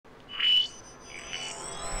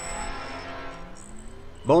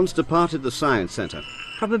Bond's departed the Science Center.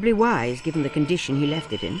 Probably wise, given the condition he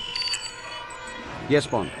left it in. Yes,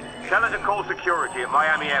 Bond. Tell her to call security at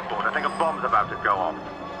Miami Airport. I think a bomb's about to go off.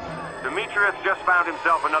 Demetrius just found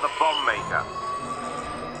himself another bomb maker.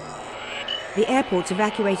 The airport's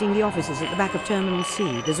evacuating the officers at the back of Terminal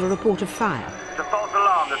C. There's a report of fire. It's a false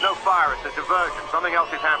alarm. There's no fire. It's a diversion. Something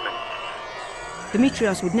else is happening.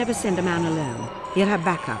 Demetrius would never send a man alone. He'll have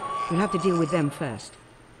backup. We'll have to deal with them first.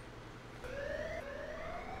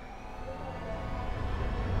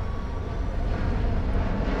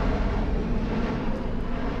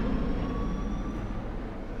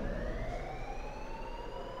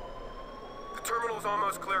 The terminal's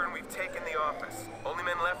almost clear and we've taken the office. Only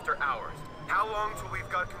men left are ours. How long till we've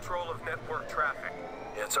got control of network traffic?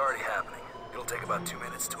 Yeah, it's already happening. It'll take about 2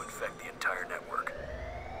 minutes to infect the entire network.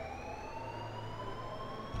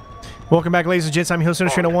 Welcome back, ladies and gents. I'm your host,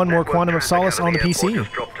 Trainer 1, more Quantum of Solace on the PC.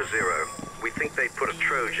 Just dropped to 0. We think they put a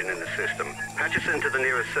Trojan in the system. Patch us into the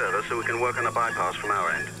nearest server so we can work on a bypass from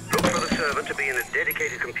our end. Look for the server to be in a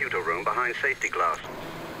dedicated computer room behind safety glass.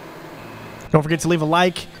 Don't forget to leave a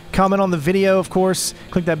like, comment on the video, of course,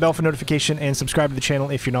 click that bell for notification, and subscribe to the channel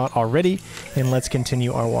if you're not already. And let's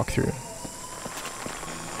continue our walkthrough.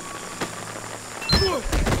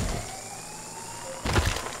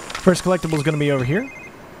 First collectible is going to be over here.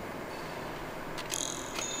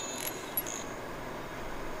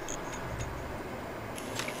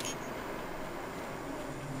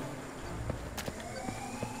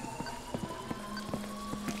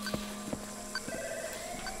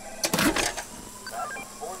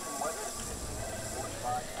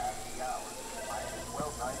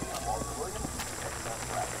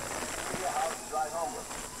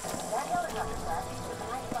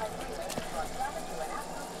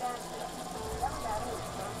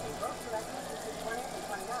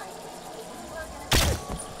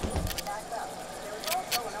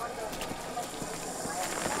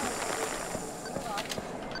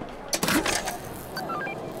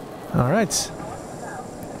 All right.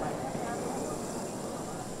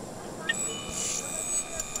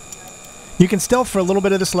 You can stealth for a little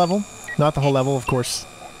bit of this level, not the whole level, of course.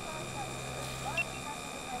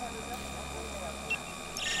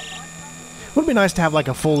 Would be nice to have like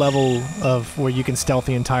a full level of where you can stealth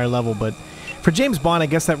the entire level, but for James Bond, I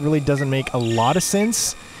guess that really doesn't make a lot of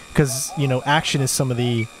sense because, you know, action is some of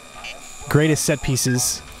the greatest set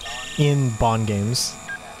pieces in Bond games.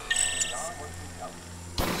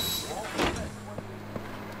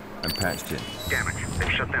 I'm patched in. Damn it,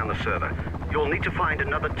 they've shut down the server. You'll need to find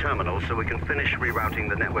another terminal so we can finish rerouting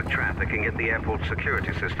the network traffic and get the airport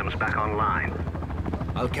security systems back online.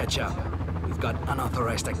 I'll catch up. We've got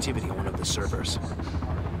unauthorized activity on one of the servers.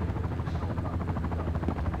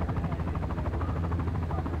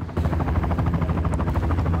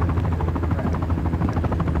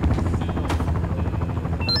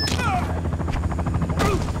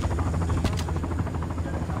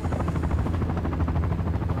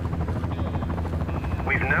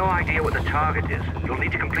 We've no idea what the target is. You'll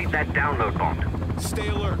need to complete that download, Bond. Stay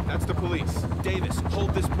alert. That's the police. Davis,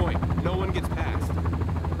 hold this point. No one gets past.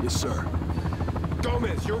 Yes, sir.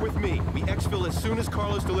 Gomez, you're with me. We exfil as soon as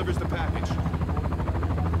Carlos delivers the package.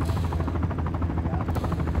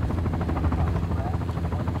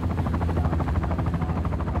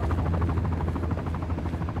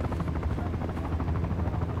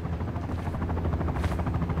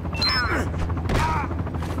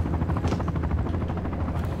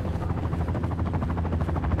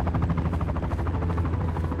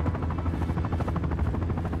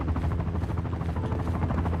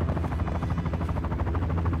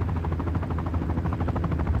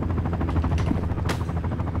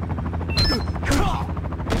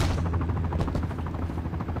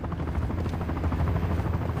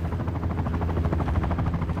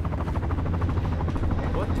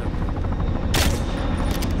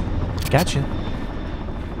 Gotcha.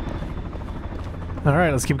 All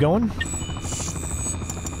right, let's keep going.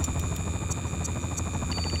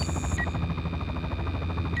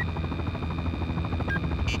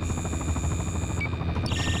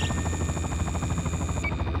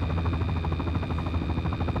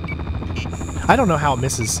 I don't know how it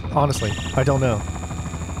misses, honestly. I don't know.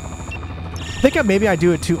 I think maybe I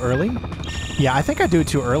do it too early. Yeah, I think I do it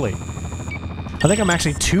too early. I think I'm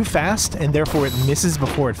actually too fast, and therefore it misses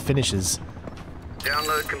before it finishes.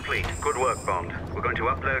 Download complete. Good work, Bond. We're going to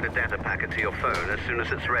upload a data packet to your phone as soon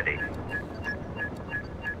as it's ready.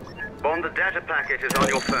 Bond, the data packet is on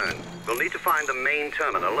your phone. We'll need to find the main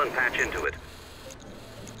terminal and patch into it.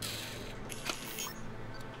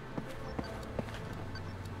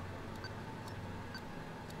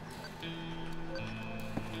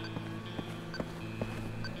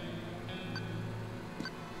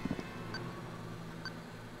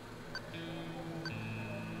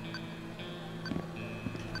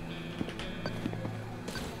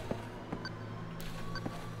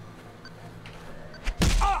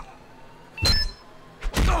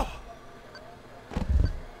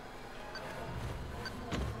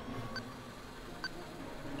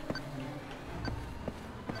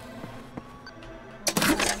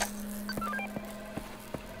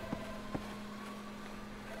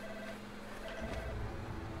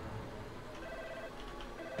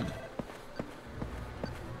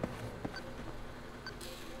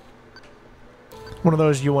 One of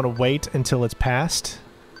those you want to wait until it's passed.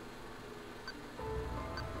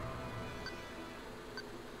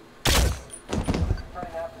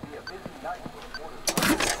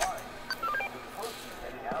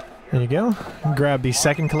 There you go. Grab the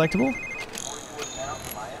second collectible.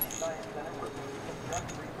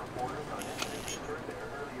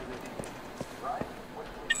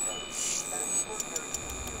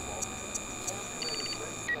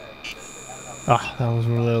 Ah, that was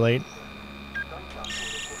really late.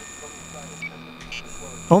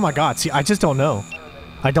 Oh my god, see, I just don't know.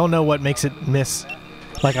 I don't know what makes it miss.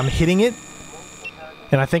 Like, I'm hitting it,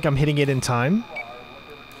 and I think I'm hitting it in time.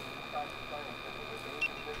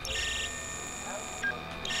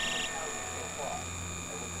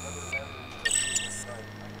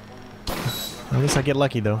 At least I get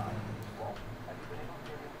lucky, though.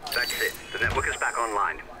 That's it. The network is back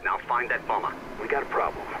online. Now find that bomber. We got a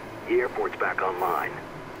problem. The airport's back online.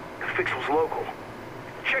 The fix was local.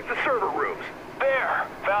 Check the server rooms. There!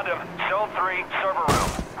 Found him. Zone 3, server room.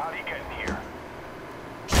 How'd he get in here?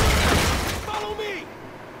 Follow me!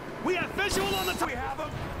 We have visual on the top. We have him.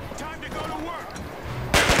 Time to go to work.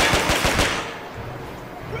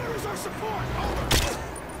 Where is our support? Over.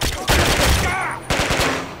 Ah!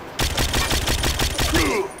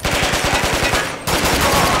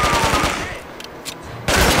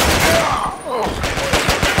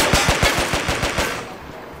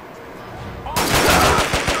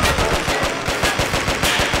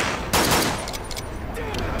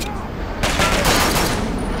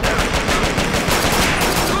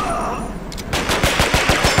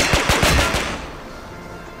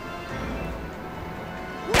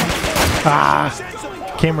 Ah!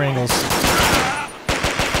 Camera angles.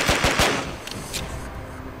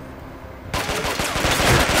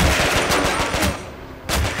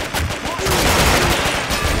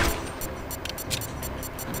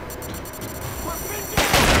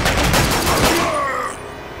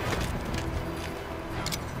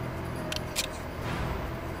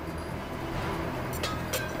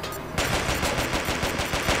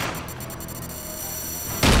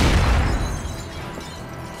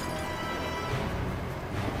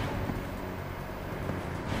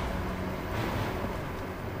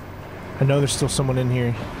 I know there's still someone in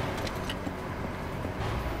here.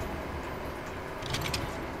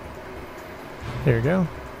 There you go.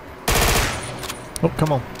 Oh,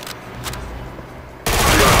 come on.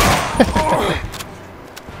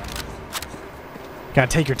 Gotta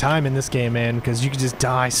take your time in this game, man, because you can just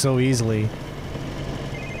die so easily.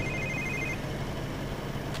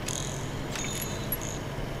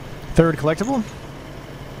 Third collectible?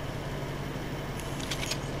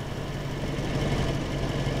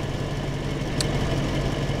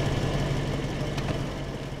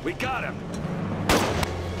 We got him.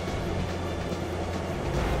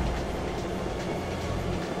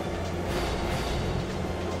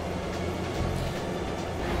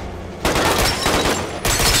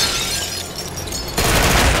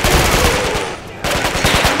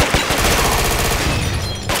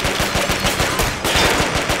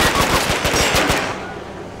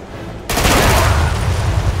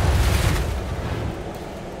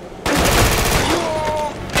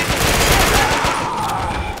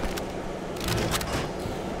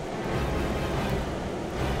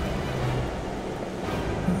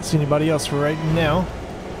 See anybody else for right now?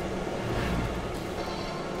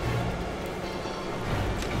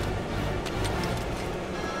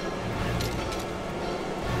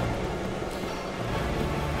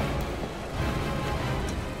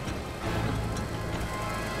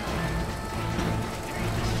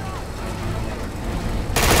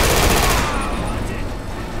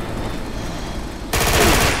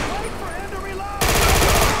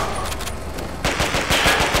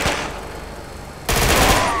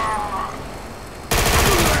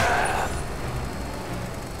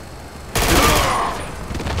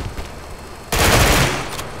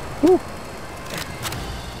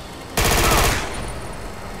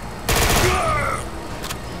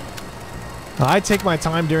 I take my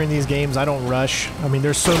time during these games. I don't rush. I mean,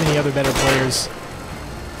 there's so many other better players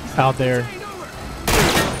out there.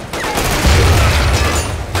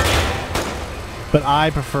 But I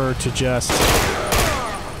prefer to just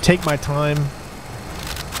take my time.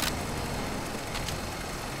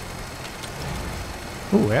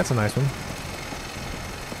 Ooh, that's a nice one.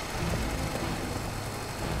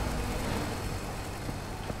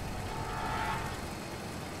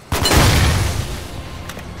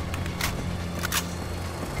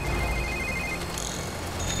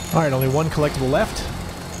 Alright, only one collectible left.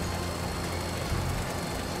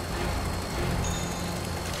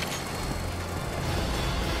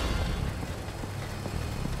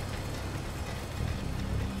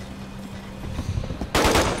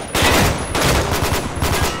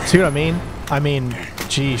 See what I mean? I mean,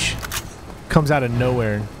 geesh. Comes out of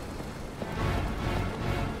nowhere.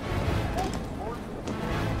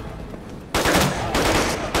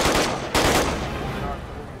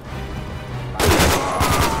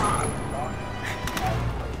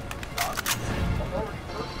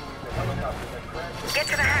 Get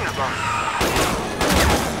to the hangar, boss.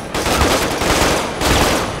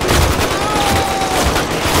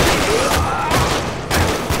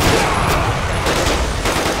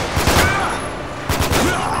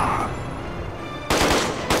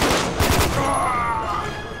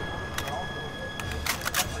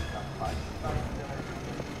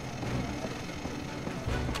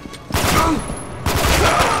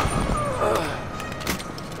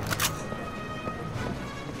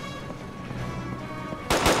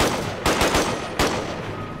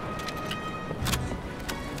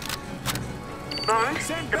 Bond,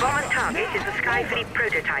 the bomber's target is the Sky Fleet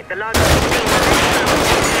prototype, the largest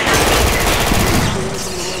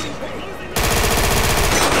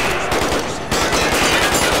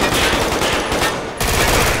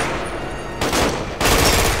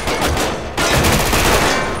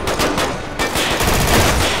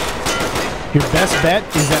Your best bet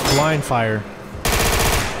is that blind fire.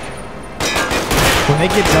 When they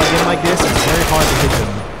get dug in like this, it's very hard to hit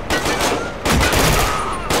them.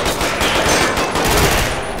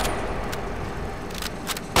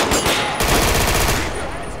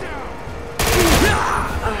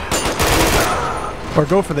 Or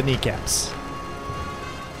go for the kneecaps.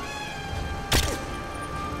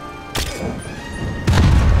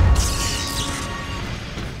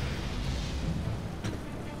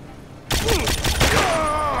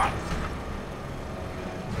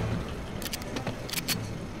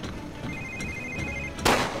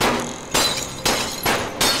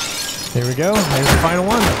 There we go. There's the final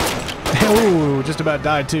one. Ooh, just about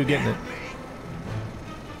died too, getting it.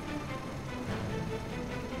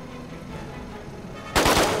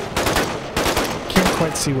 Can't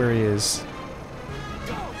quite see where he is.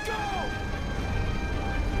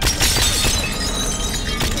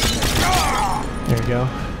 There we go.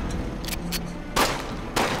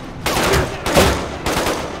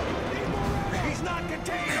 He's not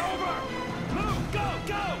contained. Over. Move. Go.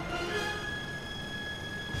 Go.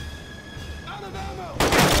 Out of ammo.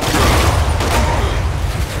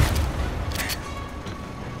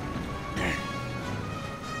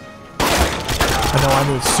 I know I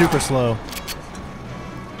moved super slow.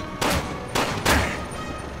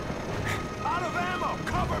 Out of ammo.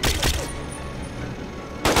 Cover me.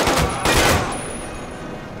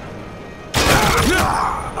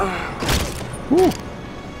 Woo!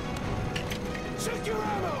 Check your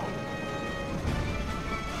ammo.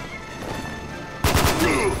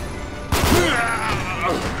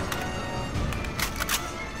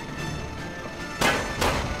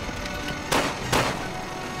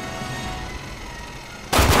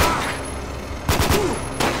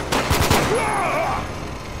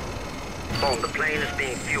 Bond, the plane is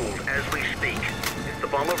being fueled as we speak. If the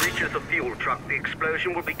bomber reaches the fuel truck, the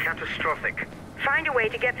explosion will be catastrophic. Find a way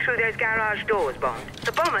to get through those garage doors, Bond.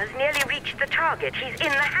 The bomber's nearly reached the target. He's in the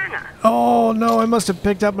hangar. Oh no, I must have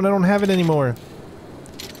picked up and I don't have it anymore.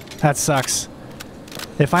 That sucks.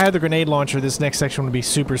 If I had the grenade launcher, this next section would be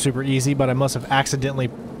super, super easy, but I must have accidentally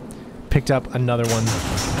picked up another one.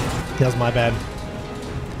 That was my bad.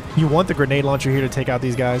 You want the grenade launcher here to take out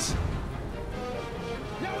these guys?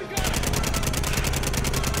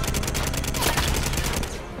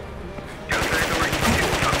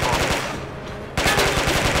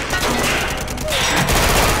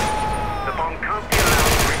 The bomb can't be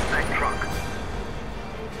allowed to reach that truck.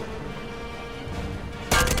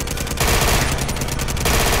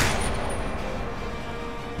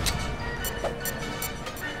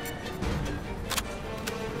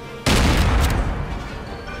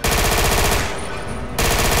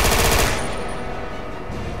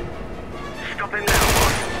 Stop him now,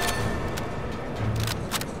 Bond.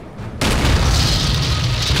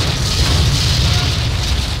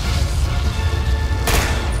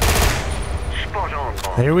 Spot on,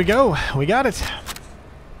 Bond. There we go. We got it.